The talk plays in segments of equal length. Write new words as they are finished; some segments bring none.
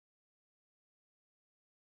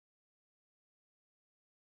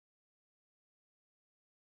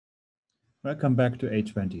Welcome back to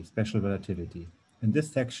A20, Special Relativity. In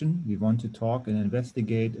this section, we want to talk and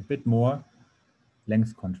investigate a bit more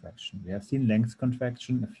length contraction. We have seen length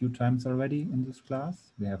contraction a few times already in this class.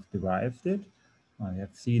 We have derived it. I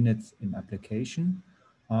have seen it in application.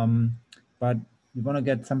 But we want to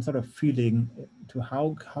get some sort of feeling to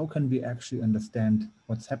how can we actually understand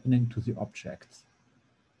what's happening to the objects.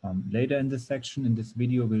 Later in this section, in this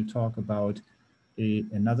video, we'll talk about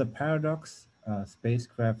another paradox,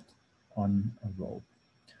 spacecraft on a rope.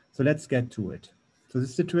 So let's get to it. So the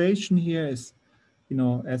situation here is,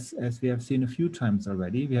 as we have seen a few times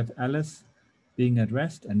already, we have Alice being at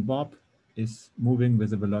rest and Bob is moving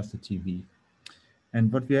with a velocity v.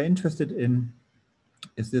 And what we are interested in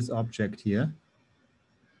is this object here,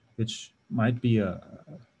 which might be a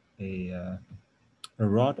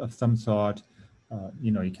rod of some sort.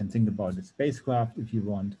 You can think about a spacecraft if you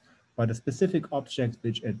want, but a specific object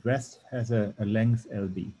which at rest has a length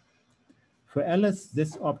LB. For Alice,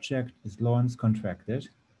 this object is Lorentz contracted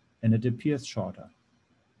and it appears shorter.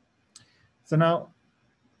 So now,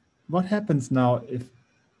 what happens now if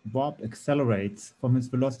Bob accelerates from his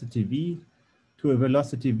velocity v to a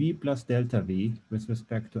velocity v plus delta v with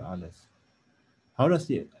respect to Alice? How does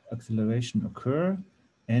the acceleration occur?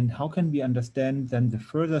 And how can we understand then the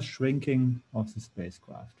further shrinking of the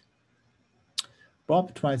spacecraft?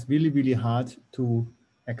 Bob tries really, really hard to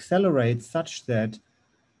accelerate such that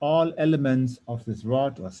all elements of this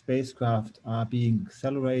rod or spacecraft are being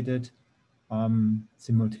accelerated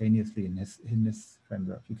simultaneously in this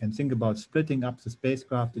framework. You can think about splitting up the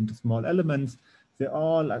spacecraft into small elements. They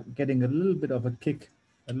all are getting a little bit of a kick,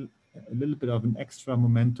 a little bit of an extra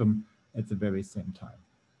momentum at the very same time.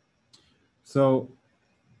 So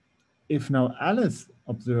if now Alice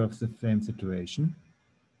observes the same situation,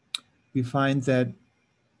 we find that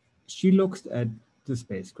she looks at the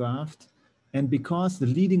spacecraft, and because the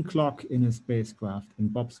leading clock in a spacecraft, in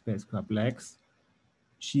Bob's spacecraft, lags,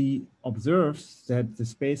 she observes that the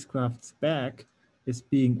spacecraft's back is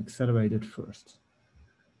being accelerated first.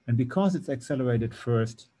 And because it's accelerated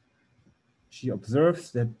first, she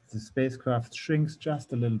observes that the spacecraft shrinks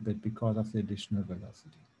just a little bit because of the additional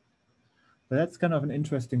velocity. So that's kind of an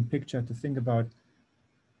interesting picture to think about,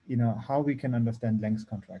 how we can understand length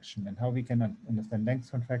contraction and how we can understand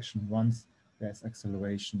length contraction once there's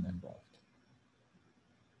acceleration involved.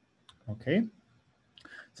 Okay,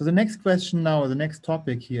 so the next question now, the next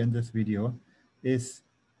topic here in this video is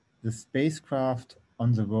the spacecraft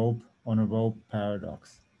on a rope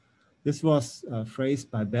paradox. This was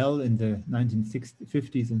phrased by Bell in the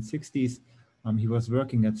 1950s and 60s. He was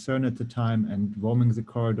working at CERN at the time and roaming the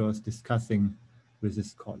corridors discussing with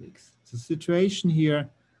his colleagues. The situation here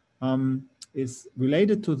is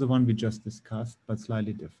related to the one we just discussed, but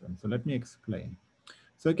slightly different. So let me explain.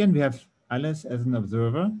 So again, we have Alice as an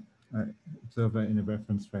observer in a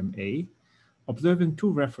reference frame A, observing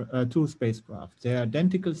two spacecraft. They're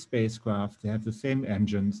identical spacecraft, they have the same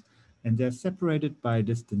engines, and they're separated by a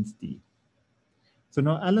distance d. So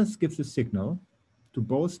now Alice gives a signal to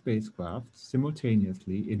both spacecraft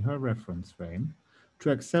simultaneously in her reference frame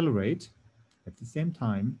to accelerate at the same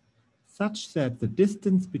time, such that the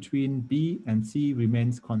distance between B and C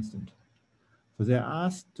remains constant. So they're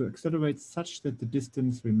asked to accelerate such that the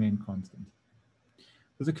distance remains constant.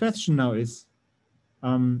 So the question now is,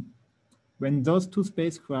 when those two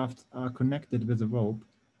spacecraft are connected with a rope,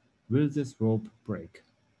 will this rope break?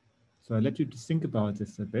 So I let you to think about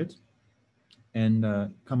this a bit and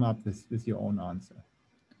come up with your own answer.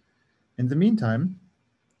 In the meantime,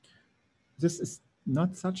 this is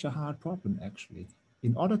not such a hard problem, actually.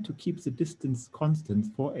 In order to keep the distance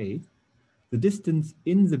constant for A, the distance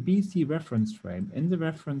in the BC reference frame, in the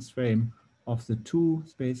reference frame of the two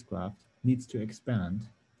spacecraft, needs to expand.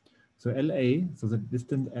 So LA, so the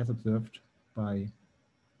distance as observed by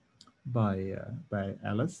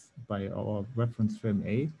Alice, by our reference frame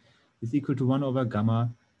A, is equal to 1 over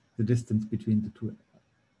gamma, the distance between the two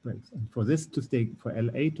breaks. And for this to stay, for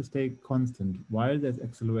LA to stay constant while there's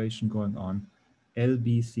acceleration going on,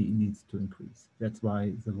 LBC needs to increase. That's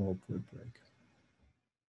why the rope will break.